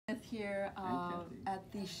here at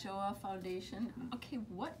the Shoah Foundation. Okay,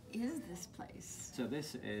 what is this place? So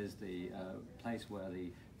this is the place where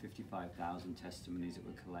the 55,000 testimonies that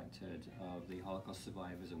were collected of the Holocaust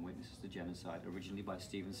survivors and witnesses to genocide, originally by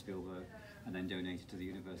Steven Spielberg and then donated to the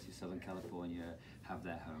University of Southern California, have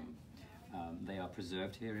their home. They are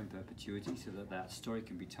preserved here in perpetuity so that that story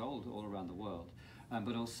can be told all around the world.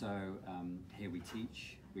 But also here we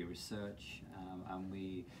teach, we research, and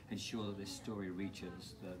we ensure that this story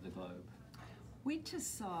reaches the globe. We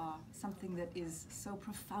just saw something that is so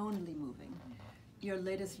profoundly moving. Your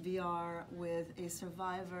latest VR with a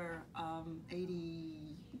survivor,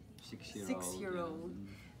 86-year-old,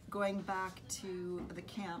 going back to the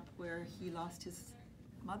camp where he lost his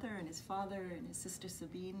mother and his father and his sister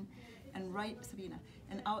Sabina, and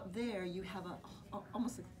out there you have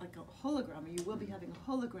almost like a hologram, or you will be having a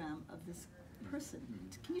hologram of this person.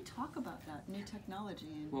 Can you talk about that new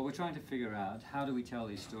technology? Well, we're trying to figure out how do we tell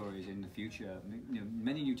these stories in the future.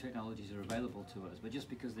 Many new technologies are available to us, but just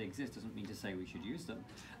because they exist doesn't mean to say we should use them.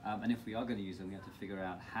 And if we are going to use them, we have to figure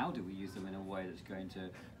out how do we use them in a way that's going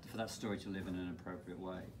to, for that story to live in an appropriate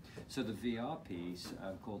way. So the VR piece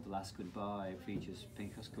called The Last Goodbye features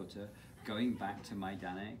Pinchas Kutter going back to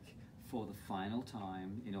Majdanek for the final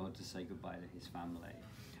time in order to say goodbye to his family.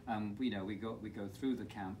 We go through the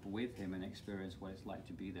camp with him and experience what it's like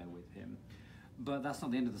to be there with him. But that's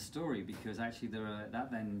not the end of the story, because actually that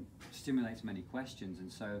then stimulates many questions.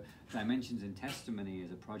 And so Dimensions in Testimony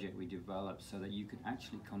is a project we developed so that you could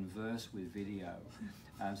actually converse with video.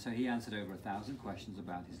 So he answered over 1,000 questions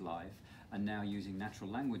about his life, and now using natural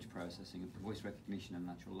language processing, voice recognition and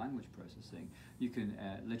natural language processing, you can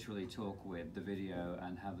literally talk with the video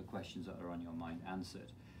and have the questions that are on your mind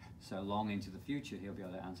answered. So long into the future, he'll be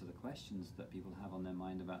able to answer the questions that people have on their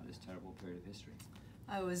mind about this terrible period of history.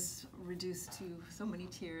 I was reduced to so many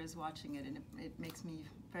tears watching it, and it makes me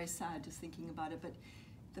very sad just thinking about it. But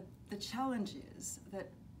the challenge is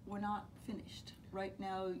that we're not finished. Right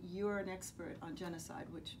now, you're an expert on genocide,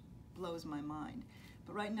 which blows my mind.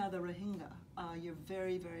 But right now, the Rohingya, you're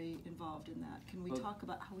very, very involved in that. Can we talk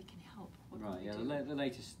about how we can help? Right, yeah, the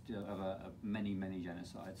latest of many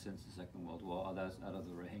genocides since the Second World War are those out of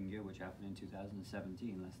the Rohingya, which happened in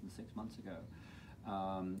 2017, less than 6 months ago.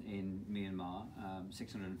 In Myanmar,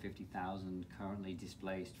 650,000 currently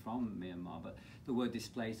displaced from Myanmar, but the word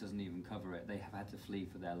displaced doesn't even cover it. They have had to flee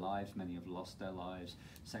for their lives. Many have lost their lives.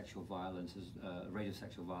 Sexual violence, rate of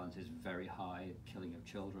sexual violence is very high, killing of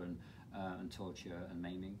children and torture and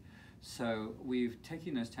maiming. So we've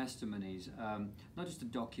taken those testimonies, not just to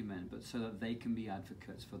document, but so that they can be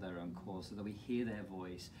advocates for their own cause, so that we hear their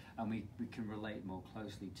voice and we can relate more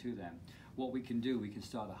closely to them. What we can do, we can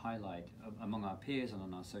start to highlight among our peers and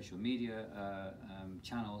on our social media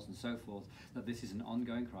channels and so forth, that this is an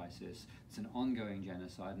ongoing crisis, it's an ongoing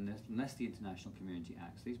genocide, and unless the international community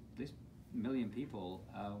acts, this million people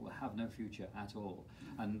will have no future at all,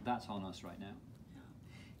 and that's on us right now. Yeah.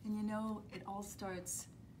 And you know, it all starts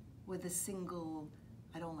with a single,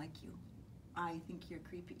 I don't like you, I think you're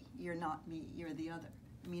creepy, you're not me, you're the other.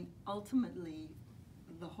 I mean, ultimately,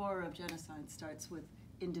 the horror of genocide starts with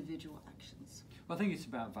individual actions. Well, I think it's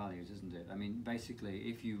about values, isn't it? I mean, basically,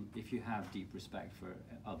 if you have deep respect for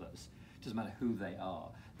others, it doesn't matter who they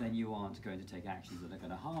are, then you aren't going to take actions that are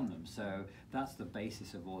going to harm them. So that's the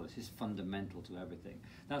basis of all this. It's fundamental to everything.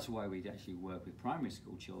 That's why we actually work with primary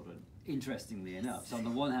school children, interestingly enough. So on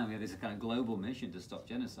the one hand, we have this kind of global mission to stop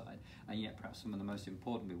genocide, and yet perhaps some of the most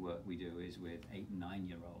important work we do is with 8- and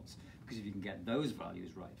 9-year-olds. Because if you can get those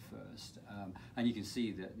values right first, and you can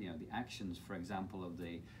see that, you know, the actions, for example, of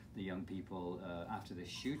the young people after this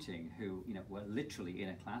shooting, who, you know, were literally in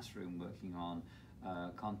a classroom working on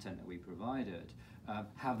content that we provided,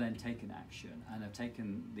 have then taken action and have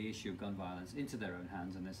taken the issue of gun violence into their own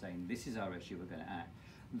hands, and they're saying, this is our issue, we're going to act.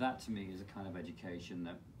 That to me is a kind of education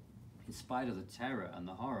that, in spite of the terror and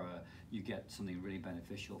the horror, you get something really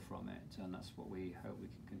beneficial from it, and that's what we hope we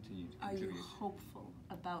can continue to contribute. Are you hopeful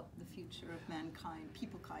about the future of mankind,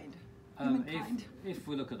 peoplekind, humankind? If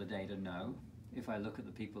we look at the data, no. If I look at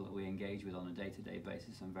the people that we engage with on a day-to-day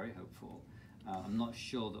basis, I'm very hopeful. I'm not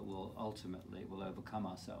sure that we'll overcome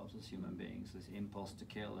ourselves as human beings. This impulse to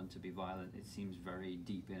kill and to be violent, it seems very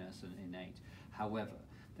deep in us and innate. However,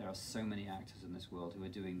 there are so many actors in this world who are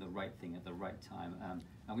doing the right thing at the right time, and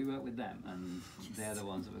we work with them, and they're the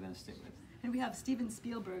ones that we're going to stick with. And we have Steven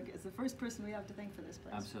Spielberg as the first person we have to thank for this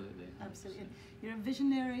place. Absolutely. Absolutely. And you're a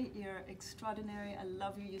visionary, you're extraordinary. I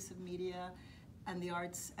love your use of media and the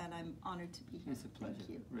arts, and I'm honored to be here. It's a pleasure. Thank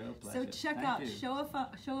you. Real pleasure. So check out Shoah.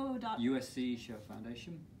 USC Shoah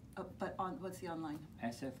Foundation. But what's the online?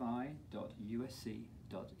 sfi.usc.edu.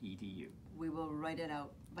 We will write it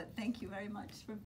out. But thank you very much for